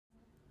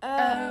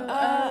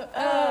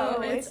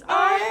it's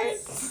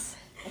arts.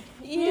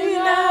 You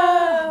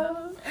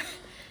know,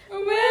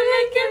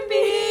 women can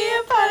be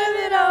a part of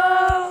it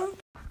all.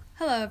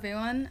 Hello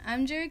everyone,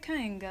 I'm Jerry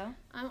Kainga.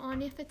 I'm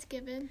Anya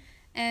Fitzgibbon.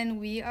 And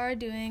we are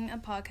doing a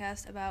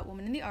podcast about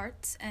women in the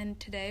arts, and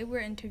today we're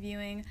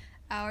interviewing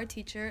our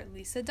teacher,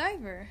 Lisa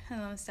Diver.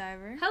 Hello, Ms.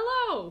 Diver.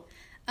 Hello!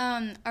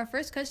 Our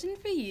first question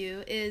for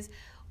you is,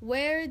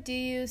 where do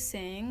you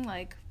sing?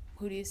 Like,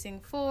 who do you sing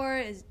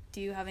for?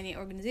 Do you have any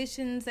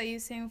organizations that you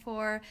sing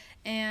for?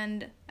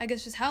 And I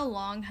guess just how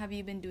long have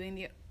you been doing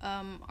the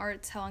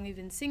arts? How long have you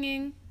been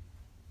singing?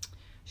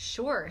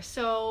 Sure.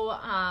 So,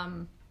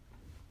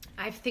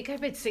 I think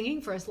I've been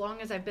singing for as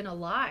long as I've been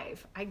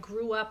alive. I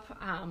grew up,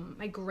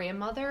 my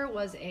grandmother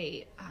was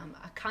a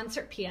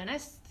concert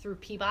pianist through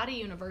Peabody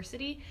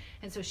University,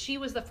 and so she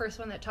was the first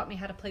one that taught me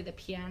how to play the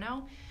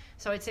piano.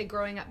 So I'd say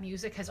growing up,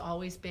 music has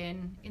always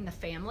been in the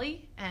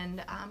family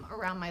and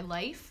around my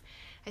life.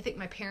 I think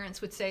my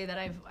parents would say that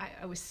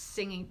I was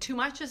singing too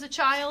much as a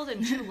child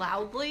and too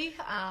loudly.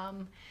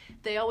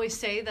 They always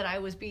say that I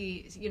was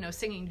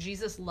singing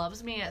Jesus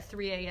Loves Me at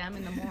 3 a.m.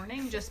 in the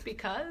morning just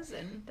because,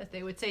 and that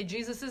they would say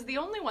Jesus is the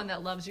only one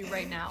that loves you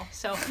right now.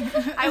 So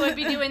I would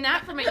be doing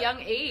that from a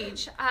young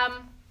age.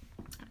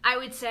 I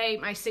would say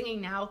my singing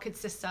now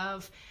consists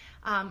of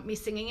me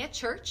singing at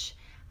church,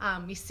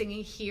 me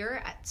singing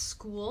here at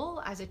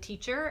school as a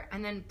teacher,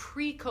 and then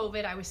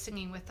pre-COVID I was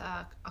singing with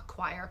a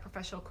choir, a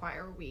professional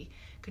choir. We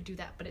could do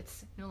that, but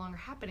it's no longer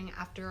happening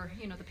after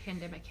the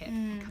pandemic hit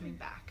and coming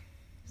back.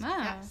 So, wow.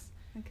 Yes.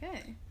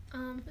 Okay.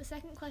 The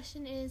second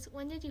question is,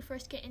 when did you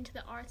first get into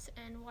the arts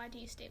and why do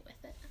you stay with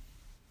it?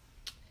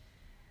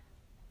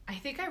 I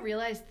think I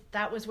realized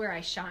that was where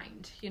I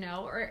shined,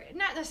 or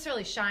not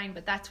necessarily shined,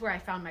 but that's where I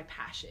found my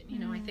passion.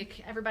 I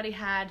think everybody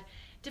had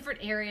different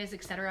areas,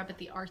 etc., but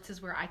the arts is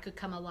where I could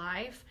come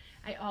alive.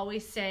 I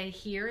always say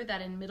here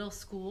that in middle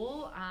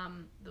school,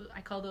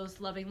 I call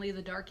those lovingly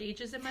the dark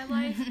ages in my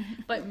life,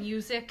 but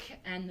music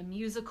and the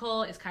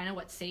musical is kind of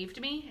what saved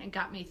me and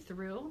got me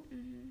through.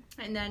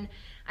 Mm-hmm. And then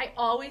I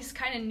always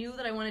kind of knew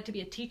that I wanted to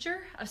be a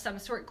teacher of some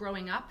sort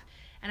growing up.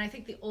 And I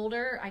think the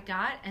older I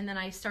got, and then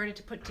I started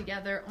to put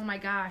together, oh my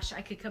gosh,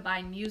 I could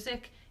combine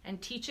music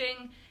and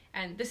teaching,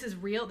 and this is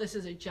real, this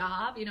is a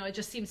job, it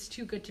just seems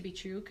too good to be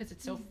true because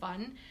it's so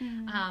fun.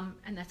 Mm-hmm.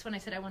 And that's when I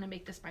said I want to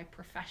make this my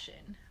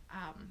profession,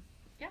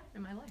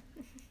 in my life.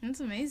 That's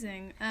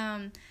amazing.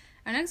 Our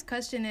next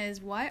question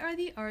is, why are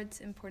the arts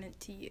important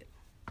to you?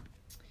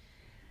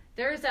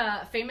 There's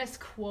a famous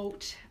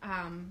quote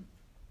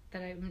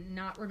that I'm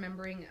not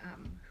remembering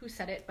who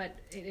said it, but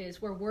it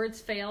is, where words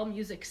fail,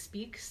 music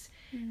speaks.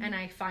 Mm-hmm. And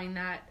I find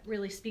that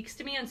really speaks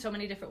to me in so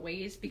many different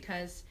ways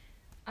because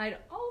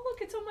look,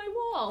 it's on my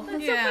wall.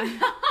 That's so funny.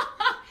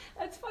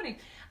 That's funny.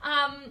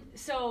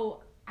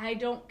 So I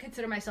don't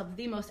consider myself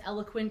the most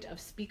eloquent of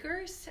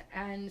speakers,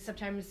 and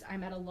sometimes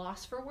I'm at a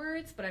loss for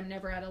words, but I'm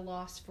never at a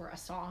loss for a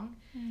song,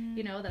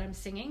 that I'm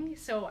singing.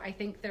 So I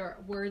think their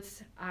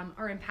words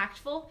are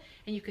impactful,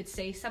 and you could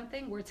say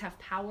something. Words have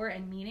power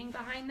and meaning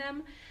behind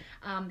them.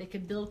 They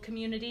can build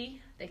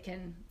community. They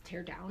can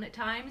tear down at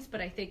times,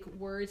 but I think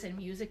words and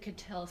music could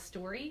tell a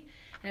story.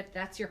 And if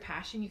that's your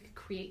passion, you could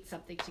create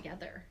something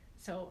together.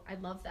 So I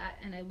love that,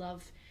 and I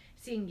love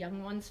seeing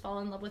young ones fall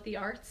in love with the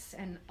arts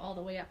and all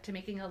the way up to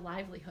making a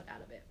livelihood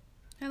out of it.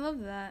 I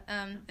love that.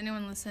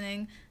 Anyone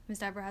listening, Ms.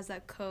 Diver has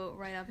that quote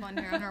right up on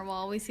here on her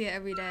wall. We see it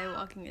every day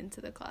walking into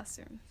the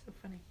classroom. So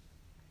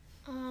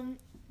funny.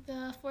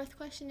 The fourth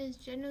question is,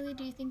 generally,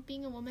 do you think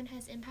being a woman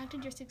has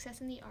impacted your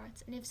success in the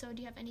arts? And if so,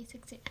 do you have any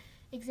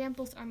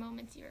examples or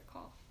moments you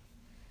recall?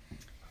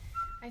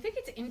 I think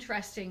it's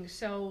interesting.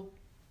 So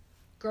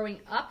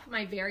growing up,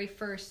 my very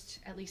first,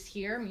 at least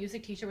here,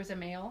 music teacher was a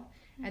male.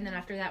 Mm-hmm. And then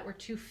after that were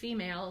two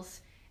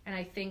females. And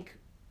I think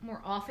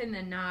more often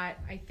than not,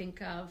 I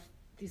think of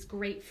these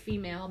great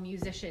female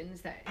musicians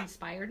that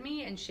inspired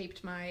me and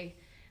shaped my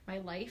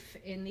life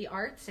in the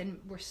arts and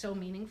were so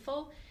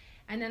meaningful.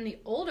 And then the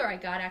older I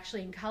got,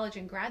 actually in college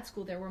and grad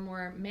school, there were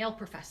more male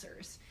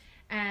professors.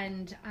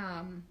 And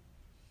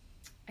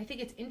I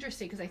think it's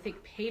interesting because I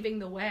think paving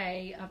the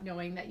way of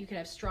knowing that you could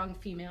have strong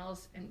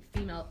females and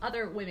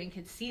other women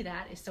could see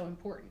that is so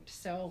important.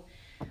 So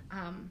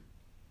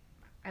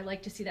I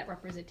like to see that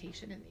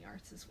representation in the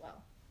arts as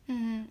well.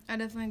 Mm-hmm. I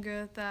definitely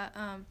agree with that.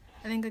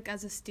 I think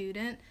as a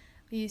student,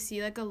 you see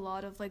a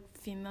lot of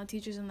female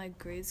teachers in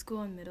grade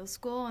school and middle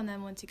school, and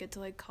then once you get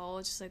to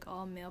college, it's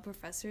all male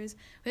professors,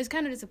 which is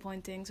kind of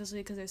disappointing, especially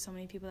because there's so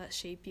many people that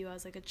shape you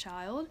as a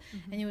child,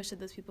 and you wish that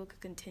those people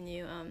could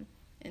continue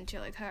into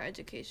higher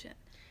education.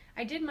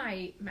 I did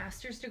my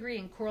master's degree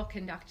in choral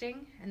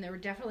conducting, and there were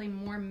definitely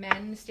more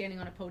men standing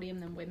on a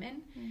podium than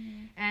women.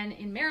 Mm-hmm. And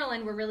in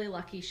Maryland, we're really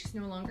lucky. She's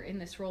no longer in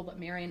this role, but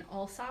Marian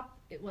Alsop,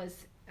 it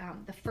was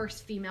the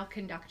first female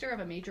conductor of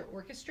a major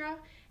orchestra,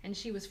 and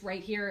she was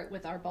right here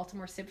with our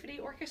Baltimore Symphony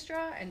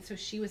Orchestra, and so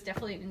she was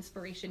definitely an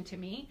inspiration to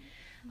me.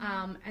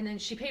 Mm-hmm. And then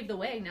she paved the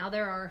way. Now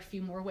there are a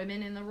few more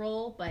women in the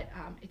role, but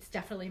it's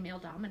definitely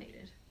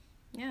male-dominated.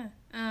 Yeah.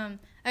 I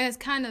guess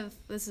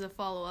this is a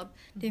follow-up.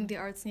 Do you think the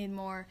arts need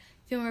more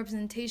female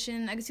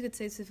representation? I guess you could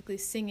say specifically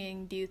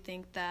singing. Do you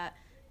think that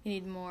you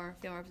need more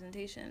female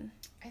representation?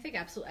 I think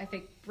absolutely. I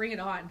think bring it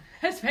on.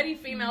 As many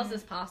females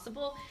as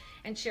possible,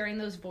 and sharing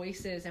those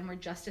voices, and we're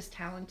just as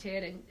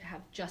talented and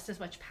have just as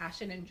much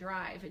passion and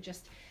drive. It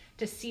just,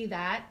 to see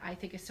that, I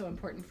think is so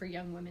important for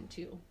young women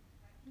to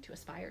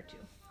aspire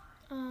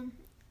to.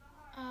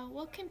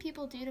 What can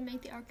people do to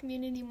make the art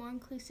community more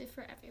inclusive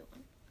for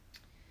everyone?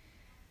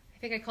 I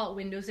think I call it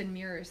windows and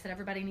mirrors, that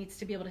everybody needs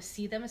to be able to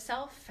see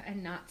themselves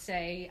and not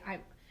say,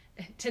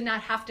 to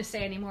not have to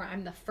say anymore,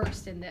 I'm the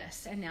first in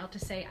this, and now to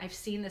say, I've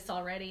seen this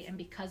already, and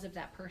because of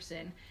that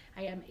person,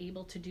 I am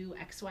able to do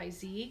X, Y,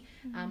 Z.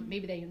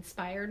 Maybe they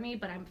inspired me,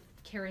 but I'm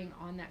carrying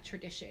on that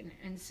tradition.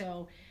 And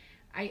so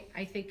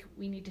I think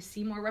we need to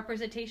see more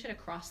representation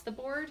across the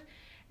board,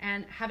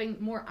 and having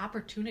more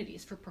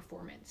opportunities for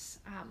performance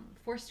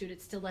for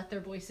students to let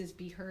their voices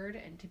be heard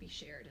and to be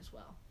shared as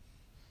well.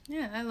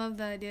 Yeah, I love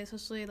that idea,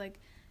 especially like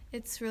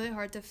it's really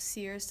hard to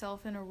see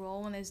yourself in a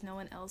role when there's no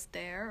one else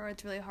there, or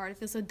it's really hard. It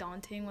feels so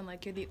daunting when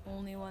like you're the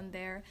only one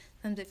there.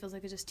 Sometimes it feels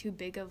like it's just too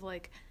big of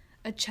like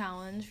a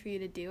challenge for you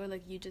to do, or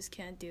like you just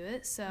can't do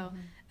it. So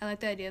I like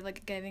the idea of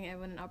like giving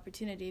everyone an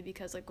opportunity,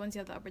 because like once you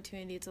have the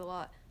opportunity, it's a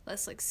lot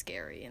less like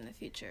scary in the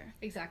future.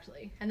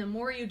 Exactly. And the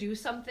more you do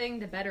something,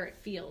 the better it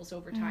feels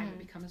over time. It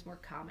becomes more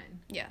common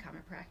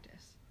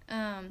practice.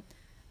 All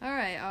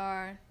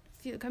right,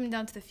 coming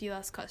down to the few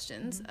last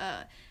questions.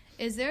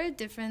 Is there a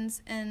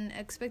difference in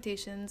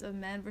expectations of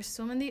men versus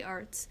women in the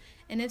arts?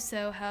 And if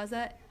so, how does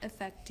that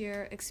affect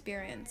your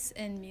experience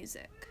in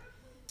music?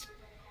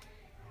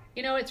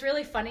 You know, it's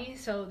really funny.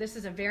 So this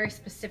is a very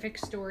specific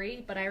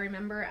story, but I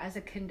remember as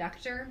a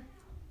conductor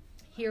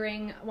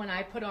hearing when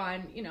I put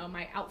on, you know,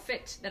 my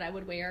outfit that I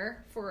would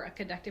wear for a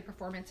conducted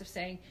performance, of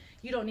saying,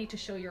 you don't need to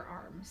show your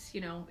arms,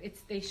 you know,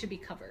 they should be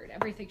covered.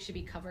 Everything should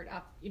be covered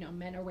up. You know,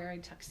 men are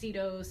wearing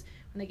tuxedos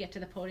when they get to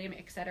the podium,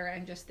 etc.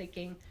 And just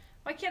thinking,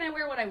 why can't I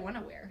wear what I want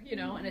to wear, you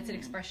know? And it's an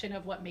expression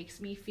of what makes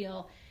me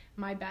feel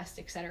my best,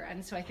 etc.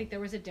 And so I think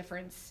there was a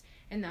difference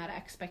in that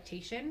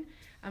expectation,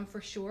 for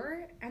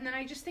sure. And then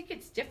I just think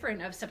it's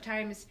different of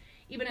sometimes,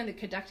 even in the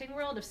conducting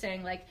world, of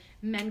saying like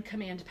men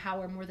command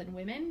power more than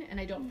women.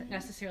 And I don't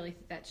necessarily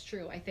think that's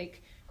true. I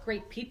think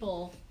great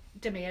people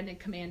demand and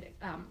command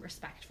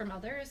respect from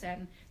others,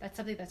 and that's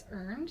something that's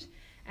earned.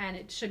 And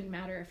it shouldn't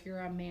matter if you're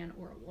a man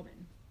or a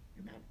woman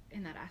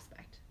in that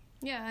aspect.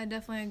 Yeah, I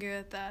definitely agree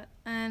with that.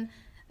 And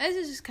this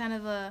is just kind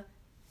of a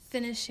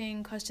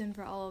finishing question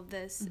for all of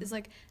this. Is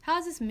like, how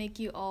does this make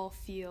you all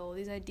feel?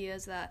 These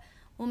ideas that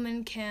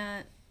women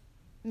can't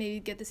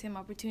maybe get the same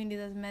opportunities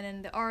as men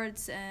in the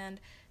arts, and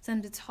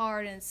sometimes it's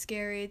hard and it's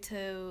scary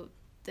to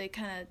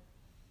kind of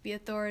be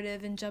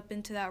authoritative and jump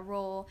into that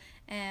role,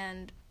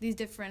 and these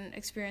different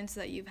experiences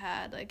that you've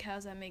had, like how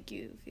does that make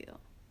you feel?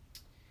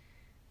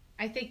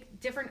 I think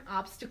different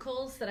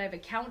obstacles that I've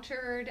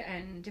encountered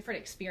and different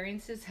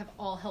experiences have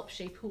all helped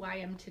shape who I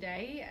am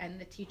today and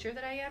the teacher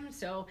that I am.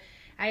 So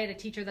I had a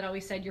teacher that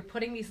always said, you're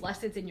putting these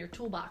lessons in your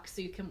toolbox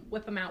so you can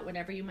whip them out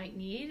whenever you might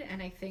need. And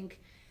I think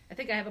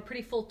I have a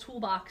pretty full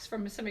toolbox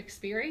from some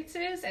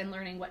experiences and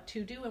learning what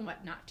to do and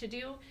what not to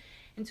do.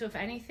 And so if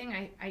anything,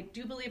 I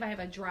do believe I have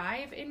a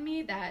drive in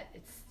me that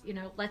it's, you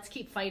know, let's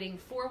keep fighting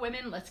for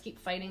women, let's keep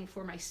fighting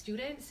for my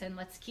students, and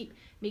let's keep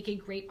making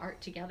great art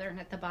together. And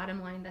at the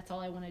bottom line, that's all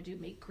I want to do,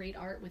 make great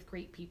art with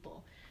great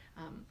people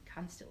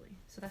constantly.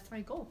 So that's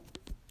my goal.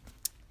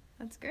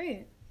 That's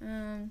great.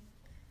 I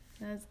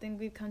think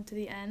we've come to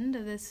the end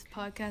of this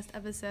podcast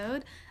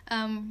episode.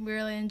 We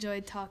really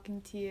enjoyed talking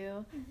to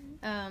you.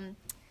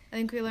 I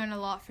think we learn a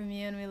lot from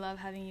you, and we love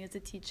having you as a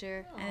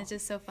teacher. And it's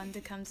just so fun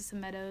to come to Some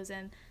Meadows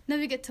and know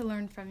we get to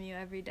learn from you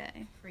every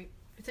day. Great.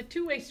 It's a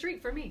two-way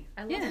street for me.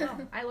 I love it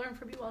all. I learn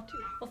from you all too.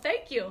 Well,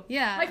 thank you.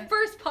 Yeah. My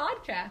first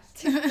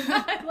podcast.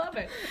 I love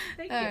it.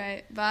 Thank you. All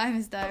right. Bye,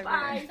 Ms. Diver.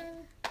 Bye.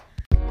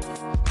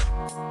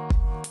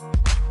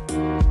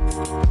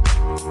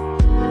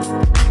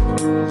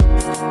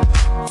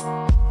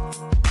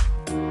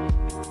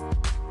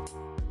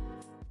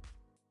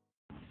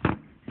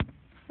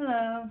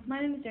 Hello,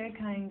 my name is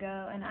Erica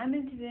Heingo, and I'm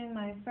interviewing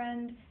my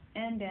friend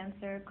and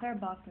dancer, Claire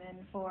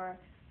Bachman, for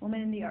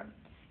Women in the Arts.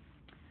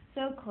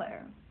 So,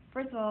 Claire,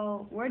 first of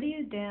all, where do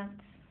you dance?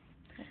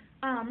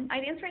 I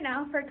dance right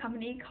now for a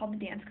company called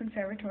the Dance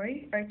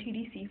Conservatory, or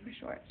TDC for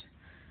short.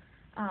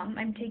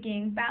 I'm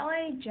taking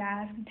ballet,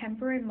 jazz,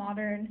 contemporary,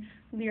 modern,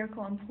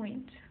 lyrical, and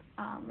point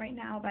right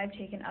now, but I've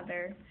taken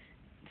other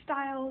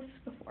styles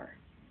before.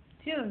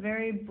 So you have a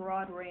very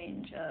broad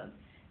range of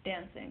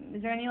dancing.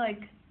 Is there any,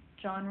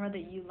 genre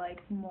that you like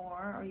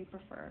more or you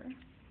prefer?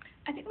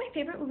 I think my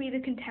favorite would be the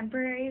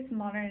contemporaries,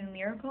 modern, and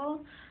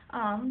lyrical.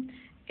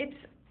 It's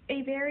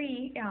a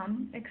very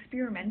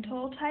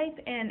experimental type,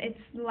 and it's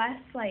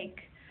less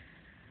like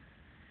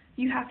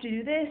you have to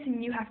do this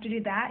and you have to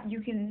do that.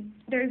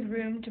 There's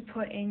room to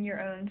put in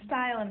your own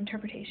style and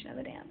interpretation of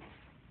the dance.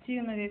 So you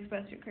can maybe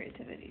express your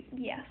creativity.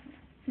 Yes.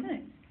 Nice.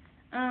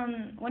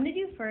 When did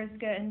you first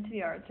get into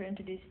the arts or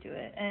introduced to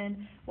it,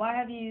 and why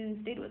have you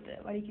stayed with it?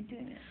 Why do you keep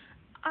doing it?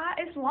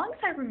 As long as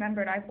I've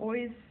remembered, I've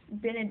always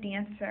been a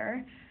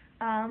dancer.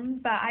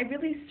 But I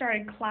really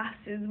started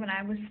classes when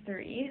I was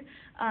 3,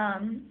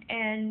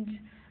 and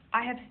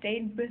I have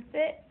stayed with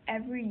it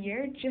every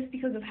year just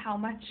because of how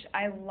much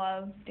I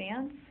love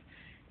dance.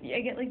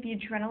 I get like the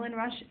adrenaline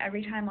rush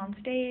every time on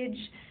stage,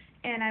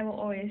 and I will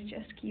always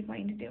just keep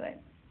wanting to do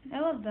it. I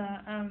love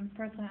that.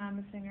 Personally, I'm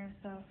a singer,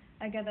 so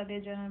I get that the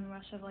adrenaline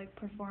rush of like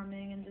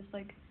performing and just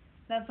like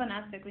that fun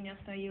aspect when you have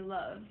something you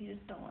love, you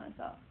just don't want to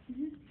stop.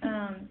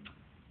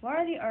 Why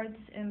are the arts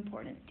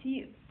important to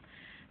you?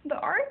 The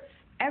arts,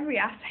 every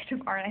aspect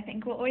of art, I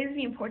think, will always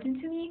be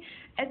important to me,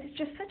 as it's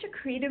just such a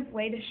creative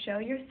way to show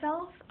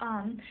yourself,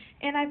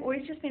 and I've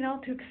always just been able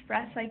to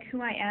express like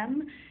who I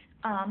am,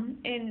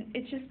 and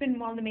it's just been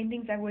one of the main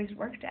things I've always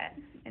worked at,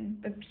 and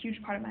a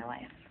huge part of my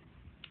life.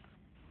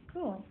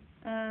 Cool.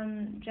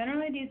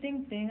 Generally, do you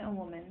think being a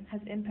woman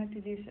has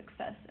impacted your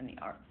success in the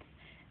arts?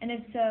 And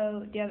if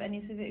so, do you have any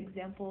specific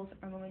examples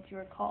or moments you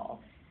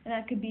recall? And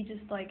that could be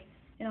just like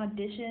in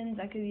auditions,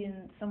 that could be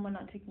in someone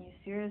not taking you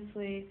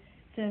seriously,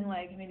 feeling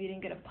like maybe you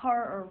didn't get a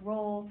part or a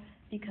role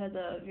because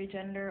of your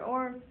gender,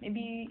 or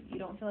maybe you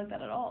don't feel like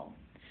that at all.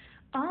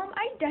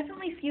 I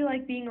definitely feel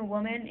like being a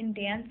woman in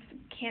dance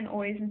can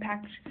always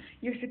impact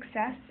your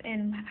success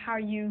and how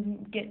you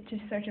get to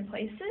certain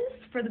places,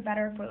 for the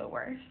better or for the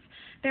worse.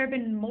 There have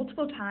been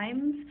multiple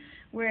times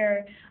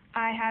where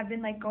I have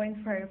been like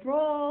going for a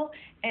role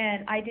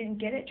and I didn't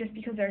get it just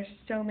because there are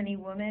so many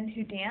women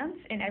who dance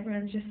and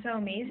everyone's just so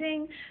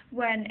amazing,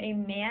 when a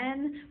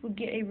man would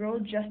get a role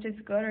just as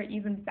good or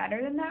even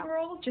better than that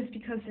role just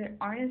because there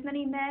aren't as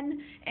many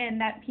men,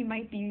 and that he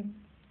might be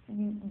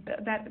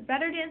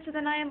better dancer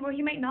than I am, or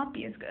he might not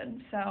be as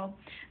good. So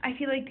I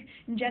feel like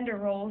gender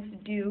roles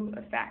do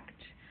affect,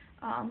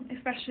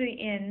 especially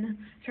in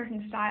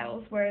certain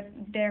styles where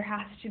there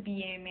has to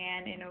be a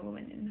man and a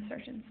woman in a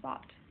certain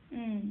spot.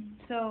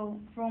 So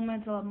for women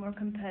it's a lot more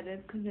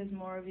competitive because there's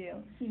more of you,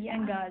 Yeah.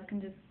 and guys can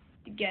just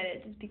get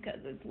it just because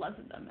there's less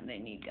of them and they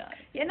need guys.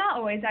 Yeah, not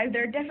always.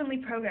 There are definitely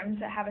programs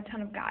that have a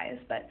ton of guys,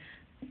 but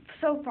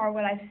so far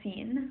what I've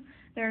seen,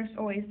 there's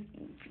always,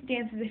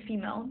 dance is a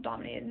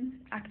female-dominated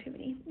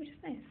activity, which is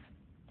nice.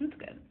 That's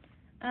good.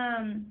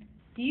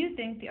 Do you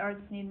think the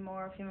arts need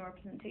more female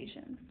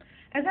representation?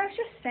 As I was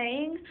just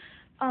saying,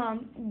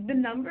 the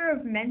number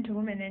of men to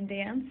women in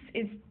dance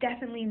is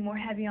definitely more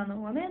heavy on the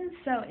women,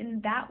 so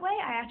in that way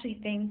I actually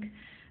think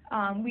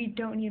we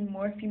don't need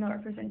more female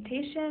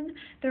representation.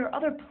 There are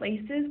other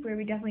places where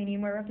we definitely need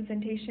more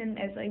representation,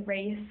 as like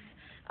race,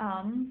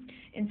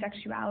 and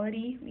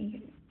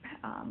sexuality,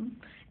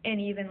 and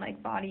even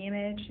like body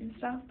image and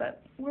stuff,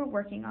 but we're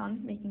working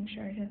on making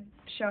sure to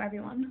show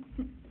everyone.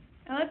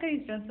 I like how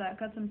you stress that,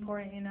 because that's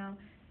important, you know,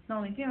 not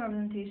only female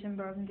representation,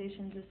 but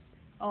representation just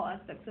all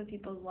aspects of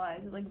people's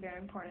lives is like very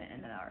important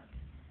in the arts.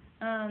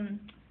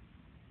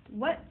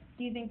 What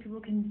do you think people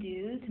can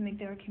do to make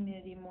their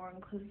community more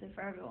inclusive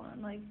for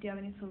everyone? Like, do you have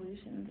any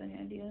solutions, any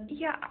ideas?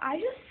 Yeah, I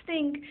just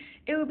think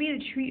it would be to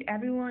treat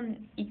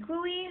everyone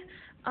equally.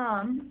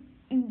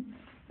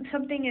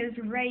 Something as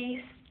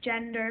race,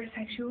 gender,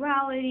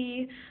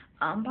 sexuality,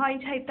 body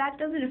type, that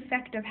doesn't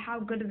affect of how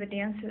good of a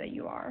dancer that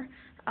you are.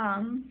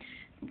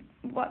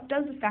 What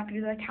does affect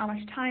is like how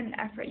much time and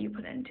effort you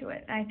put into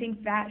it. And I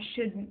think that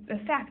should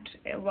affect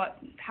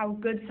how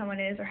good someone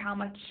is or how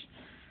much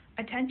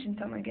attention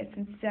someone gets,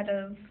 instead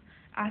of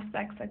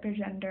aspects like their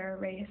gender,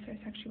 race, or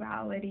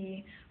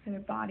sexuality, or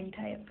their body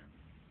type.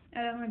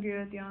 I don't agree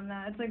with you on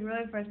that. It's like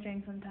really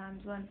frustrating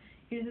sometimes when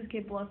you're just as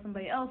capable as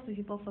somebody else, but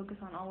people focus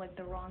on all like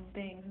the wrong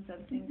things instead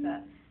of things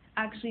that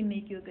actually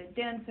make you a good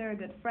dancer, a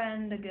good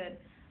friend, a good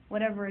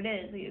whatever it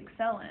is that you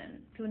excel in.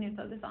 People need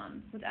to focus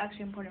on what's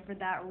actually important for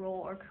that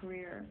role or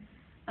career.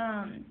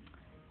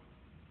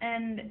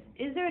 And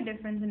is there a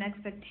difference in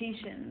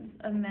expectations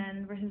of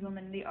men versus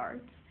women in the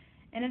arts?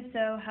 And if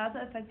so, how does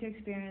that affect your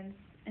experience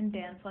in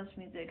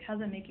dance/music? How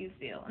does it make you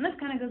feel? And this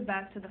kind of goes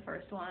back to the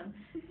first one.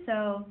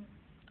 So,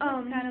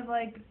 kind of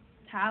like,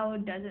 how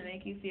does it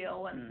make you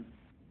feel when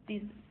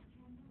these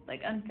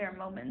like unfair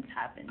moments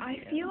happen to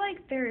you? I feel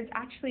like there is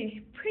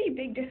actually a pretty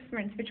big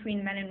difference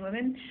between men and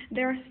women.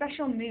 There are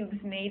special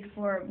moves made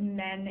for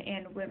men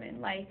and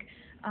women, like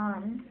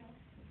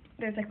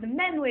there's like the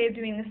men's way of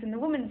doing this and the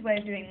women's way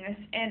of doing this,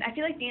 and I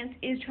feel like dance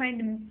is trying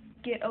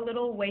to get a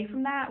little away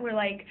from that, where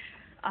like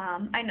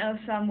I know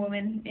some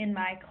women in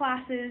my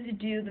classes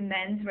do the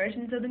men's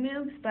versions of the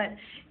moves, but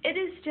it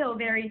is still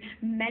very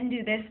men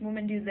do this,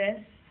 women do this.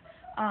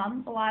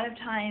 A lot of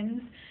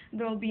times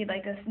there will be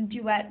like a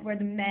duet where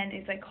the man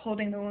is like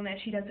holding the woman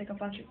as she does like a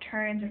bunch of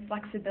turns or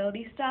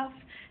flexibility stuff.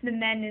 The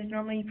man is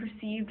normally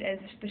perceived as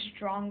the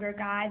stronger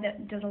guy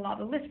that does a lot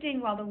of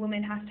lifting, while the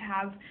woman has to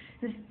have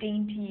this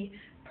dainty,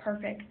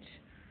 perfect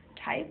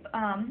type.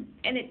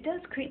 And it does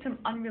create some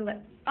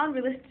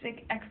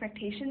unrealistic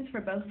expectations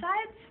for both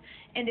sides.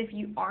 And if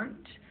you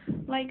aren't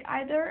like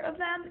either of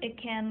them, it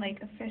can like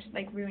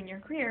ruin your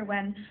career,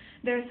 when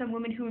there are some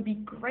women who would be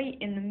great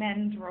in the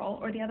men's role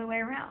or the other way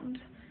around.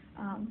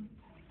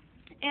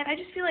 And I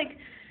just feel like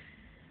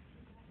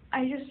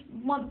I just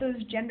want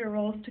those gender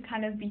roles to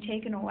kind of be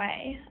taken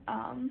away,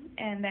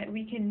 and that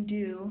we can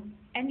do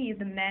any of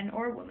the men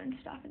or women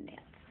stuff in dance.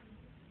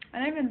 I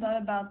never even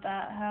thought about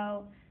that,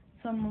 how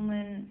some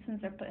women,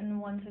 since they're put in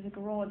one specific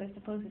role, they're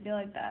supposed to feel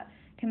like that,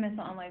 can miss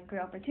out on like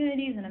great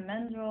opportunities in a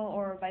men's role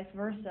or vice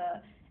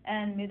versa,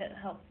 and maybe that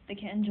helps, they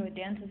can't enjoy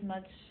dance as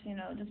much, you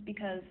know, just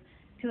because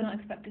people don't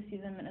expect to see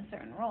them in a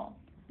certain role.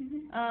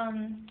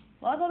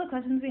 Well, that's all the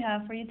questions we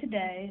have for you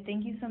today.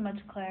 Thank you so much,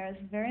 Claire.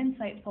 This is very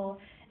insightful,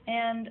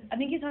 and I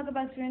think you talk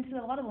about experiences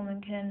that a lot of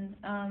women can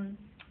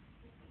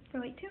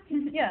Relate to?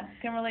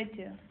 can relate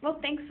to. Well,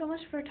 thanks so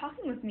much for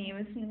talking with me. It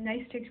was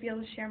nice to be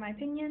able to share my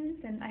opinions,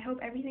 and I hope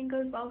everything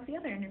goes well with the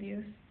other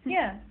interviews.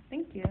 Yeah,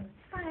 thank you.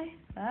 Bye.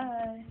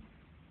 Bye.